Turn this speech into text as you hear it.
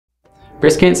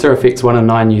Breast cancer affects 1 in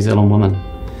 9 New Zealand women.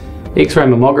 X-ray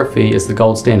mammography is the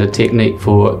gold standard technique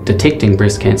for detecting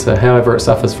breast cancer, however it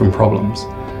suffers from problems.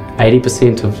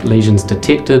 80% of lesions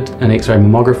detected in X-ray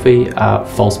mammography are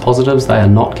false positives, they are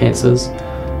not cancers.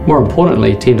 More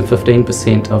importantly, 10 to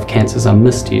 15% of cancers are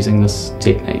missed using this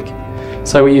technique.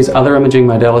 So we use other imaging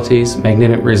modalities,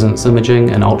 magnetic resonance imaging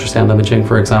and ultrasound imaging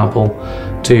for example,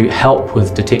 to help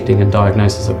with detecting and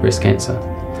diagnosis of breast cancer.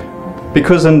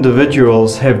 Because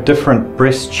individuals have different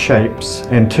breast shapes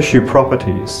and tissue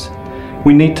properties,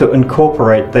 we need to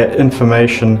incorporate that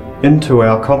information into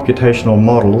our computational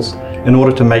models in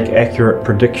order to make accurate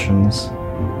predictions.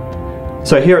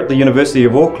 So here at the University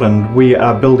of Auckland, we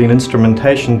are building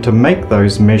instrumentation to make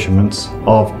those measurements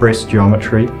of breast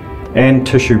geometry and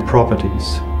tissue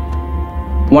properties.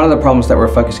 One of the problems that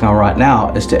we're focusing on right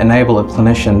now is to enable a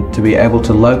clinician to be able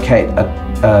to locate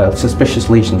a suspicious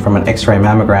lesion from an X-ray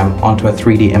mammogram onto a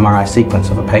 3D MRI sequence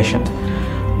of a patient.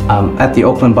 At the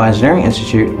Auckland Bioengineering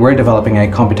Institute, we're developing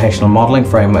a computational modelling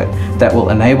framework that will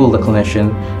enable the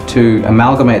clinician to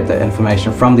amalgamate the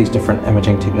information from these different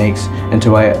imaging techniques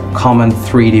into a common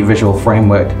 3D visual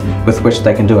framework with which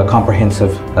they can do a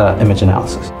comprehensive image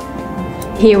analysis.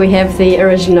 Here we have the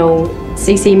original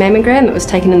CC mammogram that was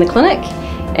taken in the clinic,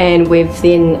 and we've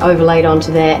then overlaid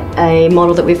onto that a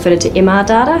model that we've fitted to MR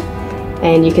data,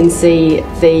 and you can see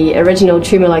the original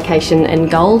tumour location in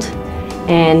gold,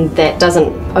 and that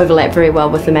doesn't overlap very well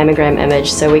with the mammogram image,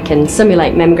 so we can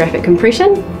simulate mammographic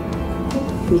compression.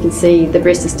 You can see the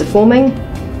breast is deforming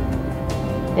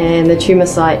and the tumour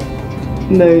site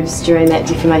moves during that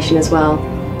deformation as well.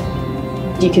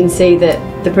 You can see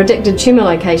that the predicted tumour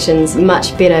locations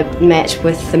much better match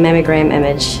with the mammogram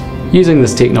image. Using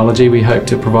this technology, we hope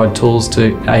to provide tools to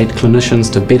aid clinicians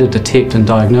to better detect and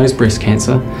diagnose breast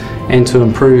cancer and to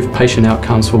improve patient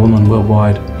outcomes for women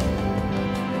worldwide.